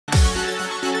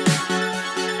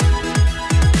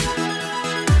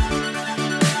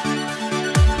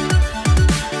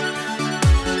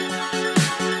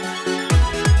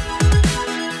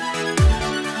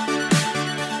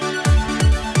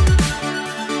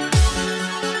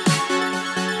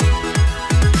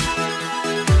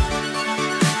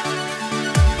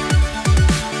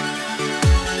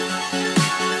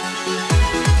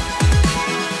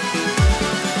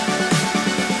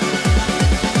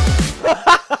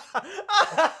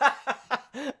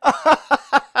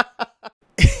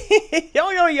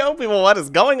people what is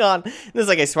going on. This is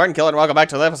like a Spartan Killer, and welcome back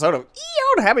to the episode of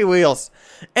Eon Happy Wheels.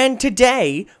 And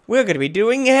today, we're going to be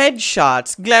doing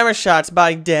headshots, glamour shots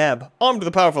by Deb. Armed with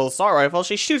a powerful assault rifle,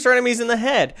 she shoots her enemies in the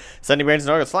head, sending brains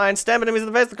and organs flying, stabbing enemies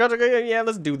in the face. Yeah,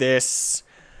 let's do this.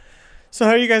 So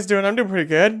how are you guys doing? I'm doing pretty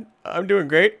good. I'm doing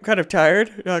great. Kind of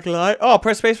tired, not gonna lie. Oh,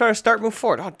 press spacebar to start, move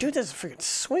forward. Oh, dude, this is freaking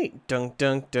sweet. Dun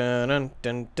dun dun dun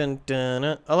dun dun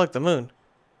dun. Oh, look, the moon.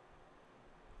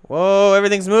 Whoa,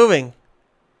 everything's moving.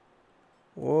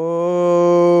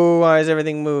 Whoa, why is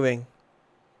everything moving?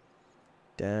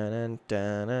 Dun dun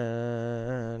dun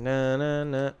dun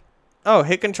dun dun. Oh,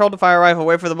 hit control to fire a rifle.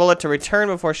 Wait for the bullet to return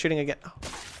before shooting again. Oh.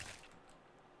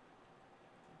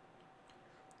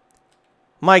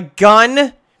 My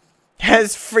gun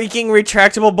has freaking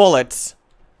retractable bullets.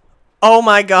 Oh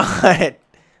my god.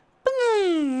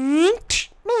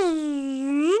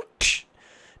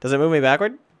 Does it move me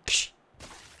backward?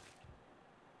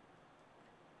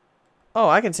 Oh,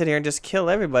 I can sit here and just kill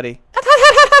everybody.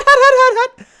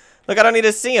 Look, I don't need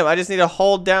to see him. I just need to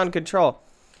hold down control.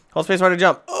 Hold spacebar to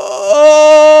jump.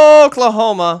 Oh,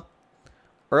 Oklahoma.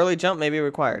 Early jump may be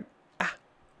required. Ah.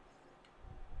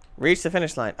 Reach the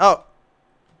finish line. Oh.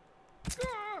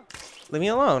 Leave me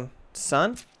alone,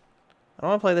 son. I don't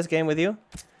want to play this game with you.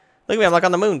 Look at me, I'm like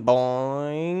on the moon.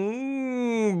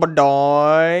 Boing,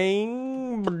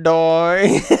 badoing,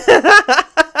 badoing.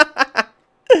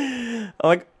 I'm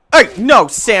like, hey, no,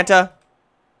 Santa.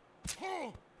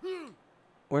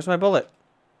 Where's my bullet?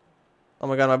 Oh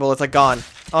my god, my bullet's like gone.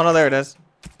 Oh no, there it is.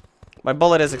 My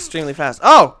bullet is extremely fast.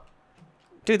 Oh!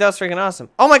 Dude, that was freaking awesome.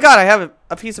 Oh my god, I have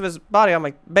a piece of his body on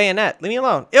my bayonet. Leave me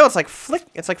alone. Ew, it's like Flipper.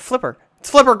 It's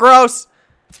Flipper, gross.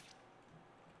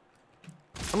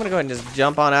 I'm gonna go ahead and just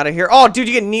jump on out of here. Oh, dude,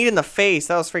 you get kneed in the face.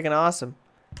 That was freaking awesome.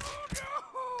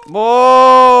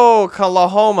 Whoa,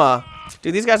 Oklahoma.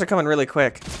 Dude, these guys are coming really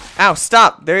quick. Ow,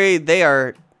 stop. They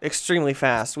are extremely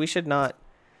fast. We should not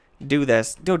do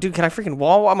this. Dude, can I freaking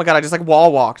wall walk? Oh my god, I just like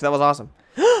wall walked. That was awesome.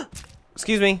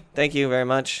 Excuse me. Thank you very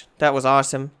much. That was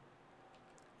awesome.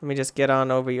 Let me just get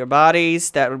on over your bodies.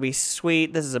 That would be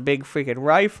sweet. This is a big freaking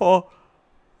rifle.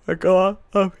 I go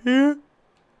up here.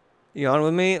 You on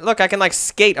with me? Look, I can like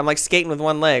skate. I'm like skating with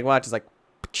one leg. Watch, it's like.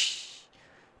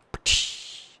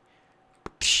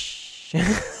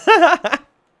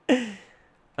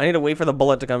 I need to wait for the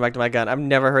bullet to come back to my gun. I've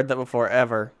never heard that before,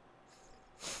 ever.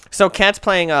 So, Kat's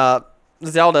playing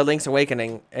Zelda Link's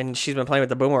Awakening, and she's been playing with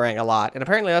the boomerang a lot. And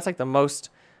apparently that's like the most...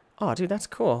 Oh, dude, that's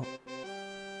cool.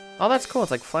 Oh, that's cool.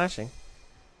 It's like flashing.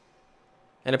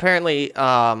 And apparently,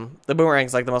 the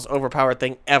boomerang's like the most overpowered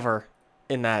thing ever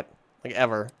in that. Like,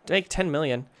 ever. To make 10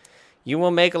 million, you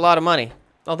will make a lot of money.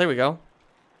 Oh, there we go.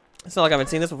 It's not like I haven't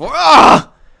seen this before.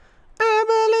 Ah! I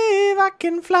believe I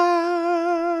can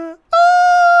fly.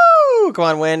 Ooh! Come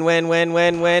on, win, win, win,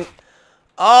 win, win.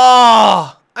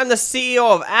 Oh! I'm the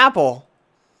CEO of Apple.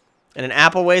 And an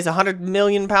apple weighs 100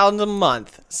 million pounds a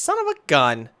month. Son of a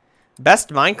gun. Best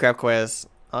Minecraft quiz.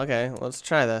 Okay, let's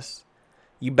try this.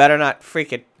 You better not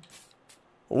freak it.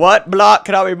 What block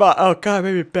cannot be bought? Oh god,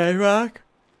 maybe bedrock?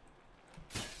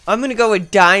 I'm gonna go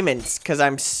with diamonds, because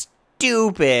I'm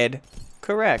stupid.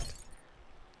 Correct.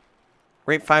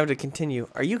 Rate 5 to continue.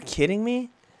 Are you kidding me?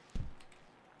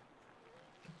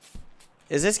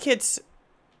 Is this kid's...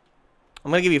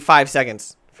 I'm gonna give you 5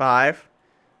 seconds. 5,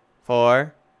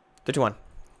 4, 3, 2, 1.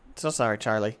 So sorry,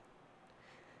 Charlie.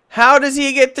 How does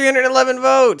he get 311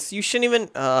 votes? You shouldn't even...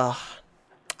 I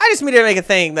just need to make a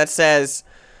thing that says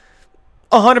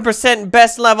 100%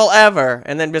 best level ever,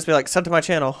 and then just be like, sub to my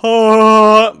channel.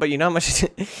 But you know how much,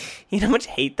 you know how much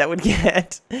hate that would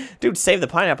get, dude. Save the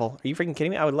pineapple. Are you freaking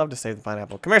kidding me? I would love to save the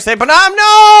pineapple. Come here, save pineapple. No!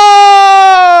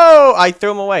 I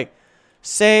threw him away.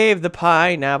 Save the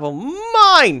pineapple.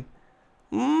 Mine,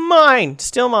 mine,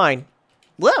 still mine.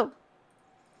 Whoa.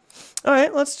 All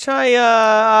right, let's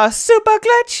try super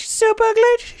glitch, super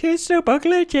glitch, super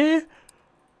glitch, yeah.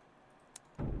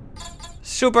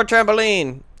 Super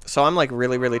trampoline. So I'm like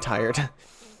really tired.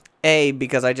 A,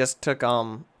 because I just took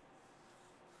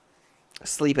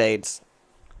sleep aids.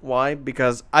 Why?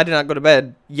 Because I did not go to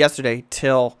bed yesterday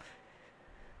till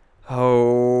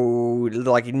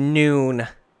like noon,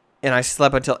 and I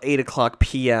slept until 8:00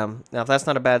 p.m. Now if that's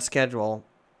not a bad schedule,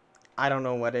 I don't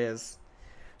know what is.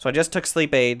 So I just took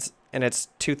sleep aids, and it's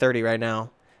 2:30 right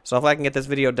now. So if I can get this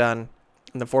video done,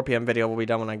 and the 4 p.m. video will be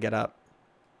done when I get up.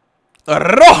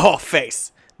 Rojo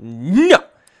face. No.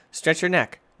 Stretch your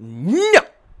neck. No.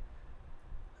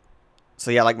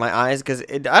 So yeah, like my eyes, because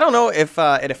I don't know if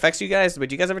it affects you guys, but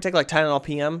do you guys ever take like Tylenol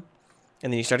PM,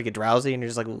 and then you start to get drowsy, and you're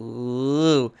just like,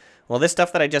 ooh. Well, this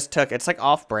stuff that I just took, it's like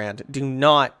off-brand. Do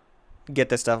not get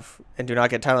this stuff and do not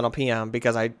get Tylenol PM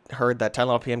because I heard that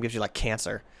Tylenol PM gives you like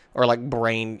cancer or like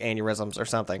brain aneurysms or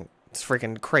something. It's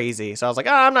freaking crazy. So I was like,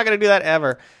 I'm not going to do that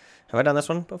ever. Have I done this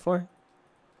one before?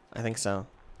 I think so.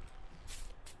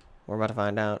 We're about to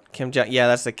find out. Yeah,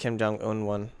 that's the Kim Jong-un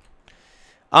one.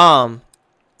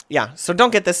 Yeah, so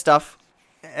don't get this stuff.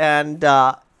 And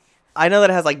I know that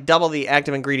it has like double the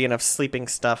active ingredient of sleeping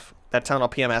stuff that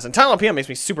Tylenol PM has. And Tylenol PM makes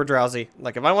me super drowsy.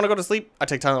 Like if I want to go to sleep, I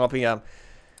take Tylenol PM.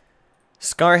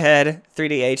 Scarhead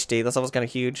 3D HD. This level's kind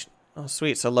of huge. Oh,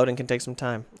 sweet. So loading can take some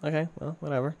time. Okay, well,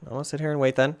 whatever. I'll sit here and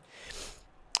wait then.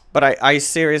 But I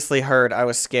seriously heard I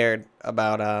was scared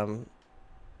about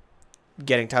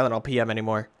getting Tylenol PM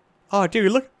anymore. Oh,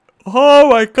 dude, look. Oh,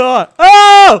 my God.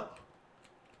 Oh!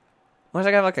 Why does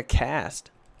I got like a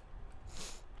cast?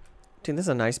 Dude, this is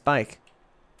a nice bike.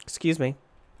 Excuse me.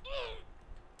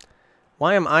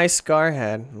 Why am I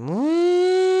Scarhead?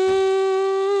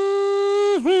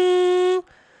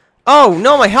 Oh,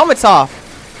 no, my helmet's off.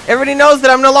 Everybody knows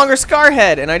that I'm no longer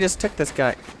Scarhead, and I just took this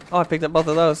guy. Oh, I picked up both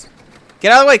of those.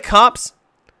 Get out of the way, cops.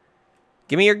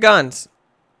 Give me your guns.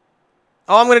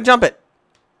 Oh, I'm going to jump it.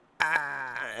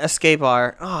 Escape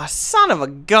R. Oh, son of a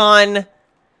gun.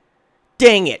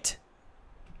 Dang it.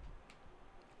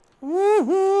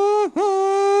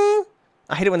 I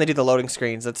hate it when they do the loading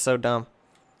screens. That's so dumb.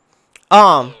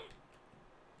 Yeah,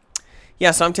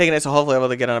 so I'm taking it, so hopefully I'll be able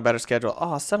to get on a better schedule.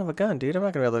 Oh, son of a gun, dude. I'm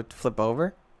not going to be able to flip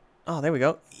over. Oh, there we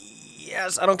go.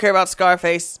 Yes, I don't care about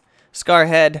Scarface.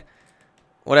 Scarhead.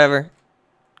 Whatever.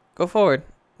 Go forward.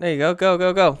 There you go. Go,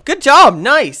 go, go. Good job.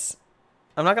 Nice.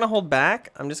 I'm not going to hold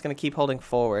back. I'm just going to keep holding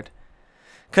forward.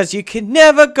 Because you can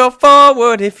never go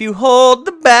forward if you hold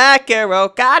the back arrow.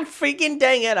 God freaking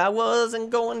dang it. I wasn't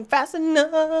going fast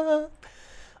enough.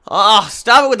 Oh,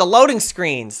 stop it with the loading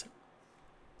screens.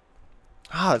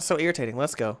 Oh, it's so irritating.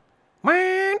 Let's go.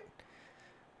 I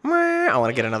want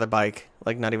to get another bike.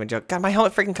 Like, not even joke. God, my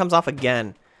helmet freaking comes off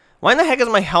again. Why in the heck is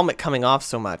my helmet coming off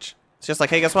so much? It's just like,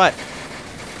 hey, guess what?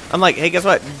 I'm like, hey, guess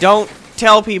what? Don't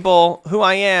tell people who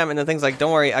I am. And the thing's like,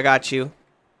 don't worry, I got you.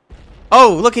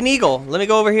 Oh, look, an eagle. Let me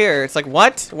go over here. It's like,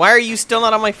 what? Why are you still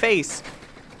not on my face?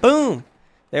 Boom.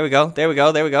 There we go. There we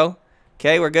go. There we go.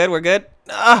 Okay, we're good. We're good.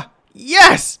 Ah,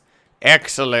 yes.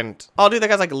 Excellent. Oh, dude, that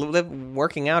guy's like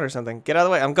working out or something. Get out of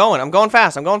the way. I'm going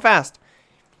fast. I'm going fast.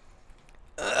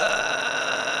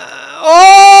 Oh!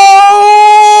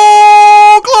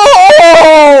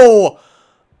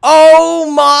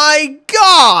 Oh my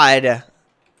God!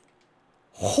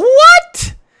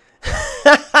 What?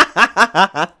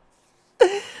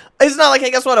 It's not like, hey,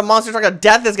 guess what? A monster truck of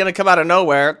death is gonna come out of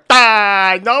nowhere.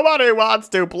 Ah, nobody wants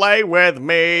to play with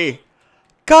me.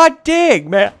 God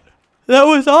dang, man. That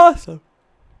was awesome.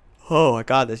 Oh my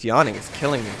God, this yawning is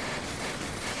killing me.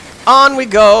 On we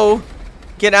go.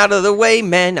 Get out of the way,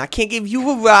 man. I can't give you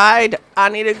a ride. I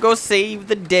need to go save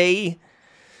the day.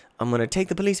 I'm gonna take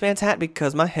the policeman's hat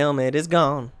because my helmet is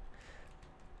gone.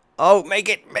 Oh, make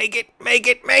it, make it, make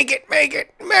it, make it, make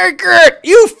it, make it!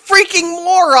 You freaking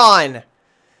moron!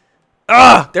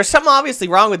 Ugh! There's something obviously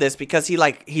wrong with this because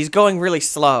he's going really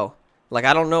slow. Like,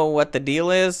 I don't know what the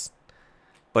deal is,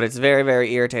 but it's very,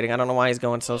 very irritating. I don't know why he's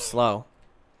going so slow.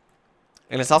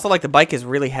 And it's also like the bike is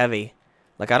really heavy.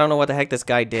 Like, I don't know what the heck this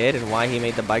guy did and why he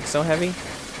made the bike so heavy.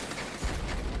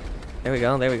 There we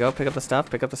go, there we go. Pick up the stuff,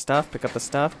 pick up the stuff, pick up the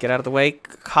stuff. Get out of the way,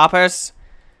 coppers.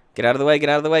 Get out of the way, get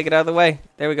out of the way, get out of the way.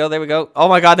 There we go, there we go. Oh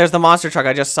my God, there's the monster truck.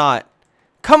 I just saw it.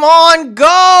 Come on,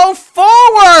 go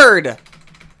forward!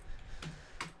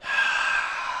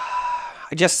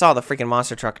 I just saw the freaking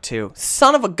monster truck too.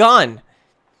 Son of a gun!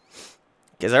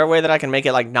 Is there a way that I can make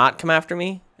it like not come after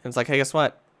me? And it's like, hey, guess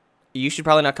what? You should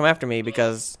probably not come after me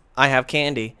because I have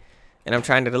candy. And I'm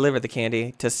trying to deliver the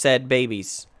candy to said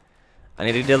babies. I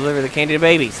need to deliver the candy to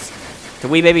babies. To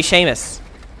wee baby Seamus.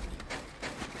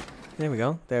 There we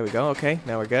go. There we go. Okay.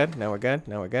 Now we're good. Now we're good.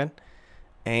 Now we're good.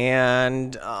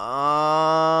 And,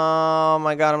 oh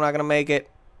my God, I'm not going to make it.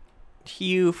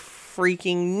 You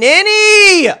freaking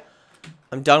ninny!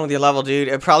 I'm done with your level, dude.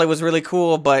 It probably was really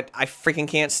cool, but I freaking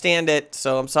can't stand it,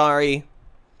 so I'm sorry.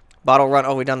 Bottle run.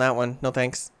 Oh, we done that one. No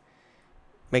thanks.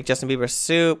 Make Justin Bieber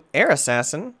soup. Air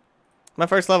Assassin. My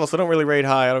first level, so don't really rate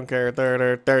high. I don't care.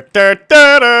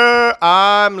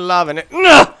 I'm loving it.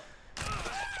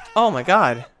 Oh my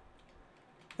God.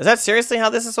 Is that seriously how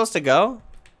this is supposed to go?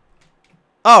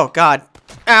 Oh God.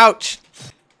 Ouch.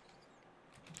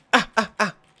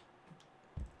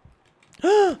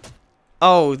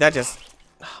 Oh, that just...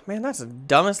 Oh, man, that's the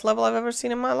dumbest level I've ever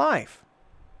seen in my life.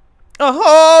 A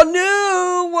whole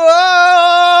new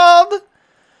world.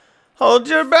 Hold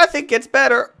your breath, it gets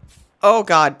better. Oh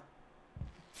God.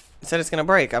 It said it's gonna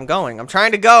break. I'm going. I'm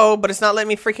trying to go, but it's not letting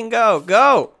me freaking go.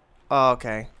 Go! Oh,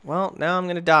 okay. Well, now I'm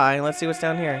gonna die. Let's see what's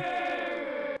down here.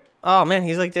 Oh, man,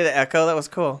 he's like did an echo. That was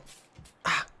cool.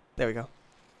 Ah, there we go.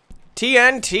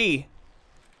 TNT.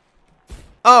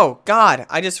 Oh, God.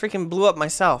 I just freaking blew up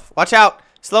myself. Watch out.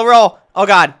 Slow roll. Oh,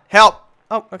 God. Help.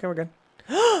 Oh, okay, we're good.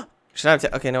 Should I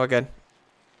have okay, no, we're good.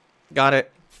 Got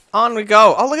it. On we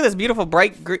go. Oh, look at this beautiful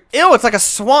bright green. Ew, it's like a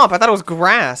swamp. I thought it was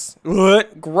grass. Ugh,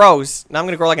 gross. Now I'm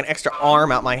going to grow like an extra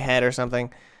arm out my head or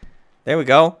something. There we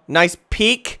go. Nice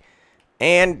peek.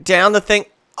 And down the thing.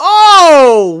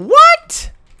 Oh,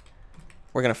 what?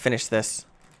 We're going to finish this.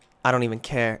 I don't even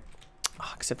care.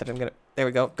 Oh, except that I'm going to. There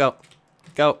we go. Go.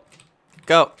 Go.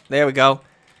 Go. There we go.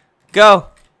 Go.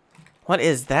 What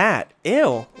is that?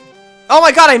 Ew. Oh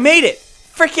my God, I made it.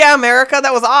 Frick yeah, America.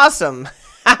 That was awesome.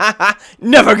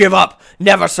 Never give up.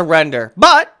 Never surrender.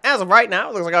 But as of right now,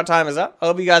 it looks like our time is up. I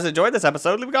hope you guys enjoyed this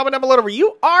episode. Leave a comment down below whatever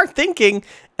you are thinking.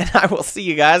 And I will see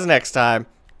you guys next time.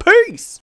 Peace.